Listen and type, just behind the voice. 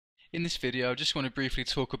In this video, I just want to briefly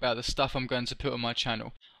talk about the stuff I'm going to put on my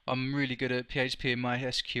channel. I'm really good at PHP and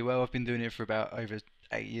MySQL. I've been doing it for about over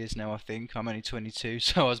 8 years now, I think. I'm only 22,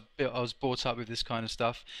 so I was brought up with this kind of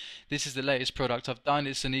stuff. This is the latest product I've done.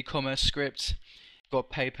 It's an e-commerce script. It's got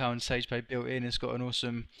PayPal and SagePay built in. It's got an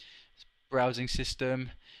awesome browsing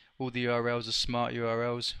system. All the URLs are smart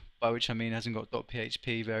URLs, by which I mean it hasn't got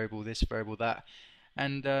 .php, variable this, variable that.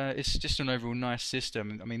 And it's just an overall nice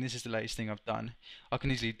system. I mean, this is the latest thing I've done. I can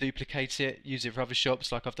easily duplicate it, use it for other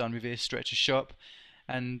shops like I've done with Stretcher Shop.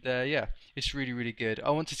 And yeah, it's really, really good.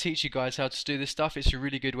 I want to teach you guys how to do this stuff. It's a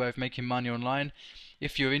really good way of making money online.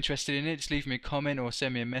 If you're interested in it, just leave me a comment or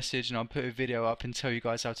send me a message and I'll put a video up and tell you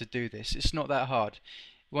guys how to do this. It's not that hard.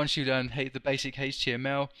 Once you learn the basic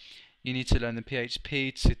HTML, you need to learn the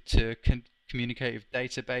PHP to communicate with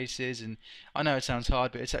databases. And I know it sounds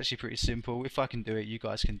hard, but it's actually pretty simple. If I can do it, you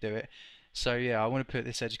guys can do it. So yeah, I want to put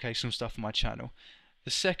this educational stuff on my channel.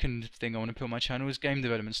 The second thing I want to put on my channel is game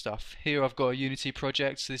development stuff. Here I've got a Unity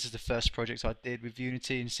project. So this is the first project I did with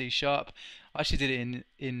Unity and C Sharp. I actually did it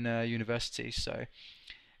in university, so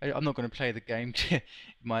I'm not going to play the game.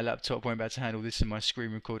 My laptop won't be able to handle this in my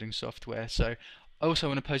screen recording software. So I also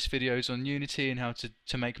want to post videos on Unity and how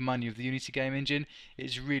to make money with the Unity game engine.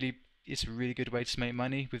 It's a really good way to make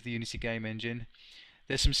money with the Unity game engine.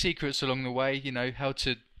 There's some secrets along the way, you know, how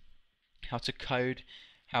to code,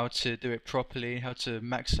 how to do it properly, how to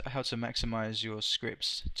maximize your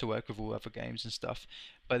scripts to work with all other games and stuff.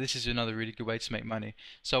 But this is another really good way to make money.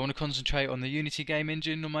 So I want to concentrate on the Unity game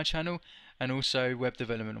engine on my channel and also web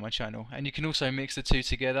development on my channel. And you can also mix the two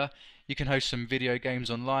together. You can host some video games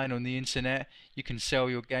online on the internet. You can sell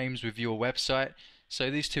your games with your website. So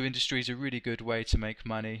these two industries are a really good way to make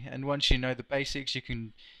money. And once you know the basics, you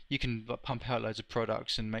can pump out loads of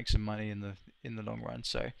products and make some money in the long run.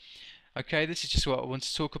 So okay, this is just what I want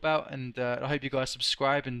to talk about, and I hope you guys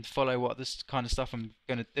subscribe and follow what this kind of stuff I'm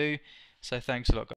going to do. So thanks a lot, guys.